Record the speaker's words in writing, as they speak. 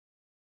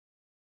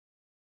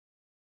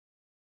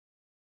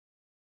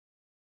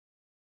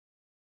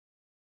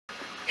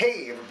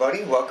Hey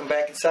everybody, welcome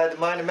back inside the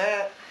mind of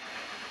Matt.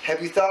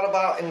 Have you thought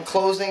about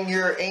enclosing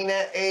your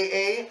Anet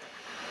AA?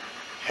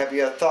 Have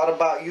you thought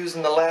about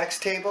using the lax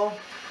table?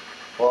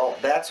 Well,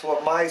 that's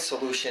what my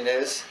solution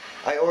is.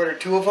 I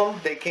ordered 2 of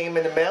them. They came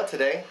in the mail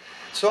today.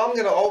 So I'm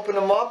going to open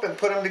them up and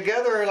put them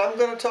together, and I'm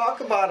going to talk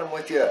about them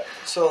with you.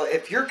 So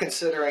if you're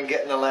considering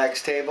getting a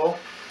lax table,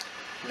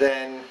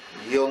 then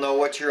you'll know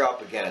what you're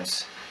up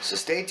against. So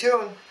stay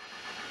tuned.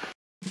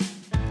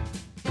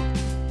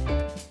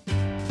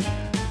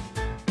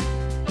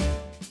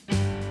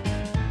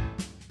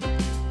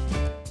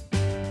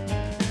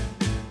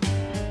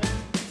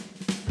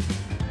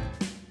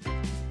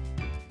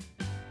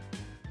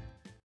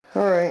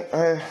 Alright,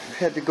 I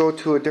had to go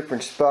to a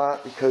different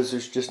spot because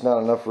there's just not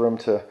enough room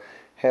to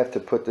have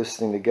to put this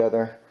thing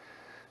together.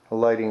 The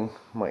lighting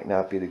might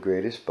not be the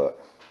greatest, but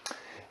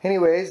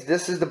anyways,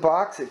 this is the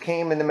box. It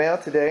came in the mail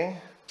today,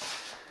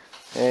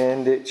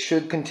 and it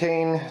should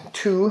contain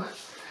 2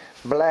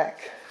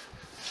 black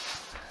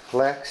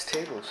lax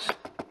tables.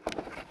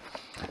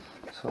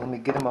 So let me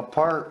get them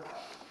apart.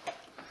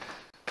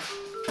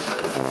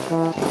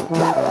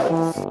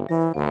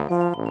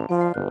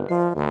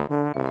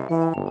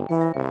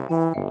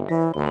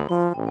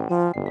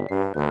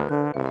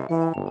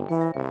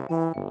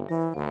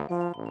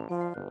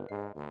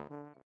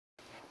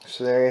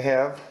 So there you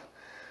have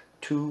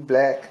 2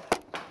 black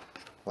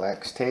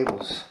lax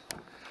tables.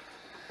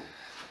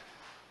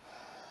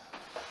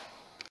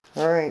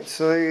 Alright,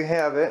 so there you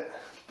have it.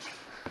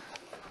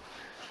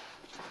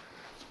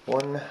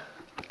 1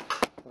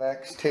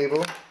 lax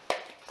table.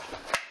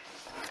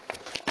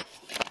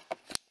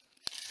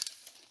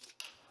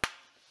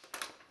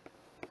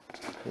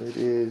 It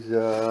is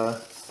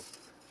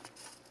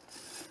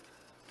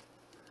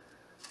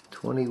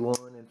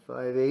 21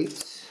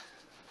 5/8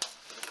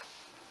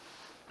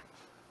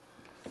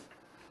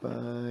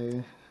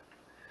 by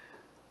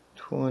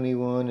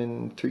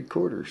 21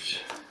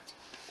 3/4.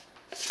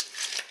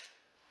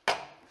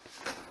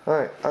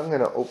 Alright, I'm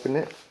going to open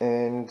it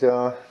and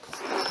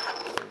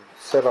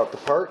set out the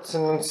parts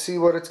and see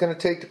what it's going to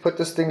take to put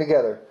this thing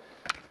together.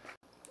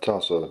 It's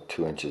also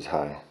 2 inches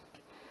high.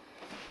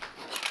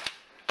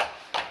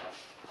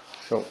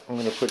 So I'm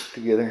going to put it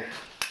together.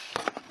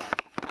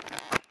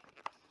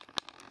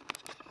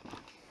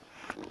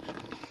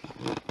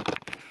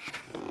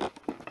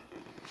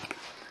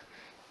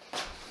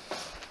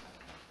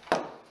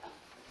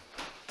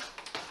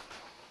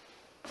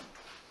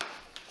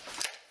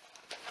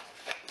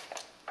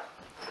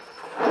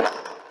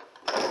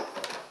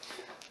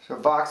 So a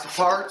box of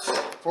parts,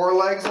 4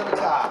 legs on the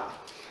top.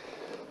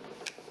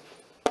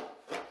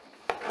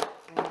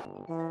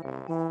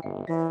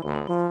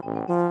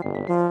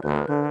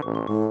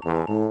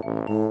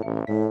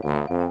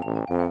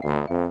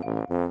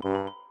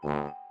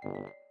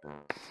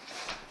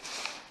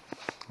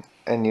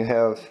 And you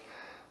have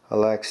a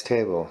lax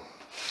table.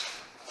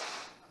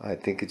 I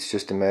think it's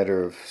just a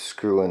matter of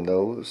screwing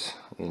those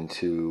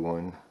into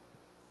 1,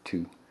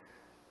 2,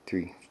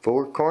 3,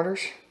 4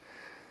 corners,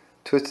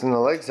 twisting the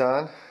legs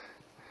on,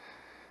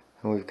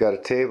 and we've got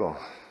a table.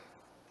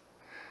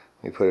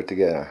 Let me put it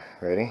together.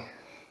 Ready?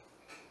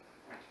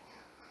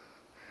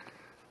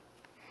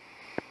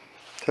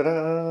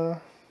 Ta-da!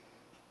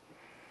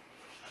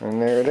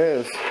 And there it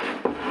is.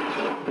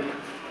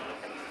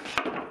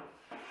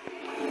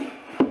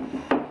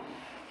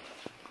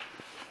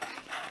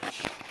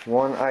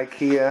 One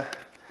IKEA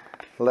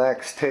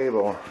lax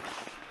table.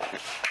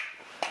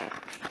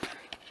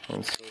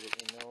 And so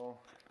that you know,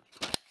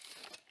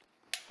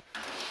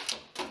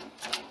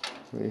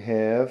 we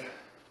have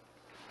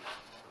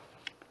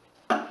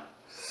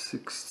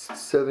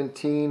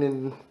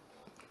 17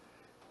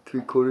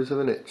 3/4 of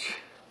an inch.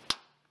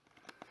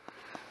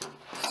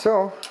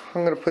 So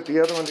I'm going to put the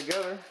other one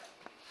together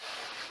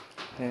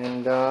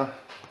and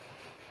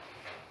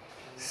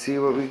see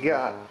what we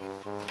got.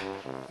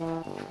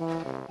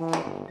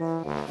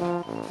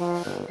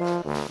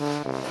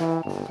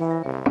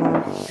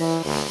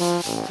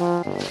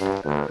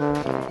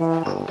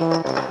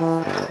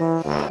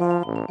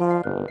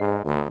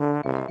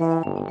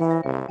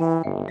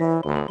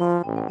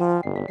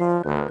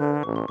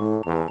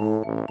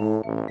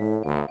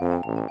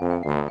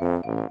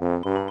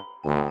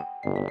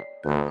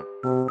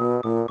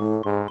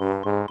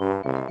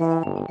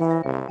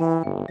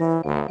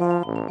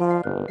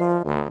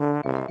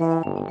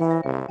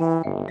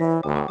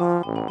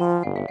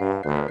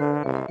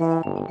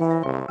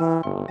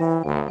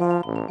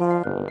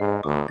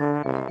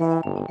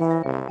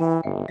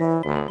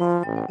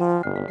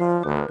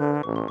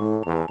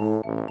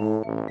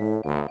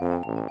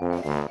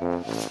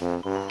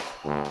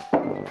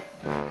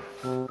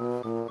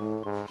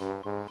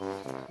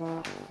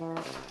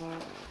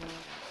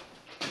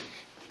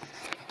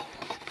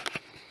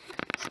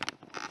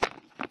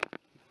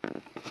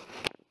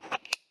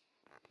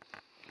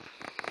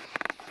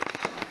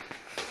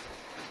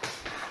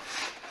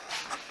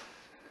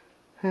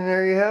 And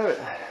there you have it.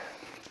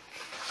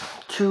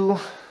 2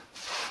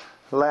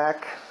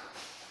 black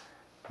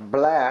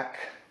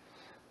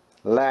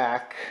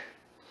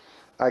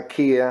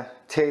IKEA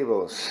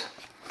tables.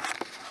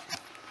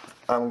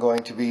 I'm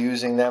going to be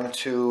using them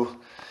to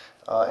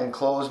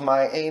enclose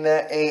my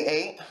Anet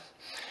A8,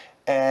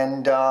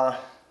 and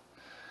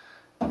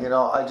you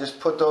know, I just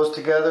put those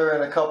together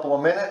in a couple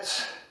of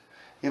minutes,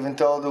 even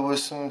though there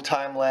was some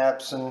time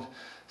lapse and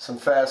some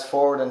fast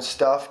forward and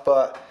stuff.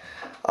 But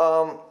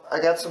I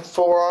got some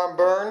forearm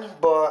burn,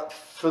 but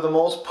for the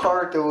most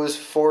part there was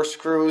 4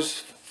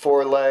 screws,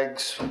 4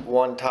 legs,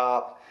 1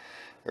 top.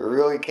 You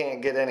really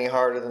can't get any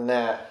harder than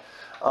that.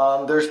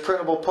 There's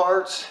printable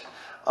parts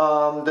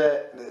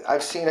that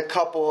I've seen a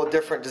couple of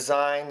different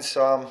designs,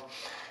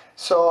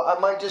 so I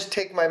might just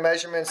take my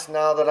measurements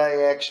now that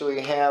I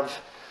actually have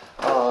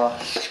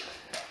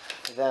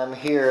them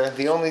here.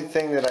 The only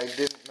thing that I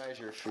didn't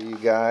measure for you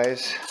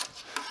guys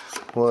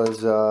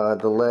was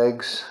the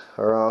legs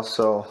are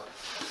also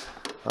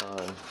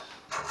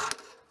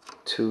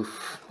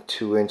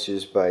 2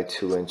 inches by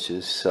 2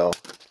 inches. So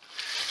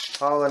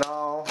all in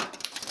all,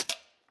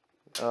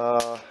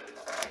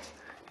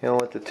 you know,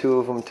 with the 2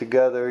 of them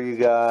together, you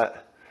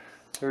got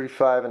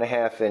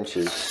 35.5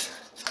 inches.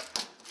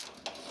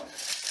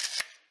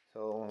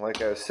 So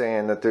like I was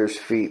saying, that there's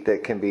feet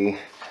that can be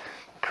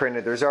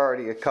printed. There's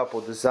already a couple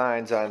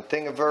designs on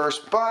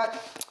Thingiverse, but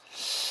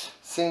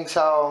seeing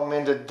how I'm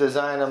into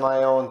designing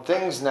my own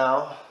things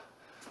now,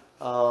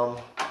 I'm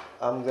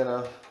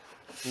gonna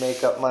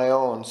make up my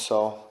own.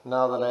 So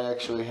now that I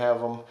actually have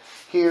them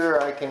here,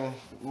 I can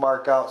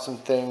mark out some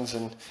things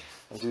and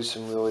do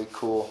some really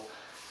cool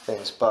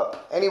things.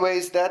 But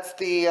anyways, that's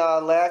the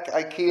LAC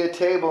IKEA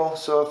table.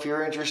 So if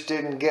you're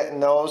interested in getting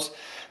those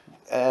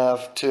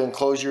to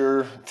enclose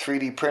your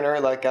 3D printer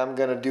like I'm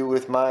gonna do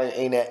with my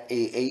Anet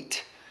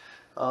A8,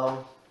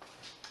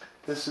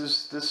 this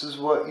is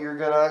what you're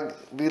gonna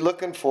be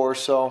looking for.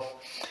 So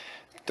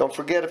don't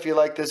forget, if you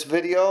like this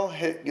video,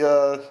 hit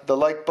the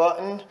like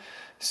button,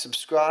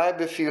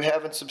 subscribe if you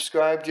haven't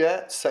subscribed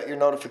yet, set your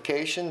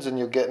notifications and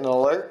you'll get an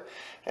alert,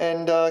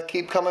 and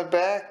keep coming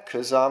back,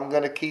 because I'm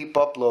gonna keep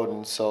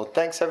uploading. So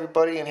thanks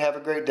everybody, and have a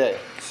great day.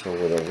 So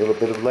with a little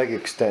bit of leg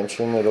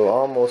extension, it'll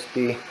almost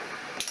be,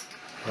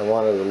 I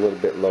want it a little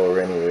bit lower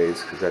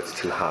anyways, because that's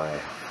too high.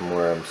 From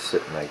where I'm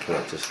sitting, I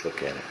can't just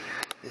look at it.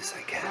 This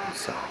I can,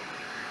 so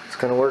it's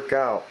gonna work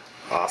out.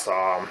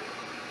 Awesome.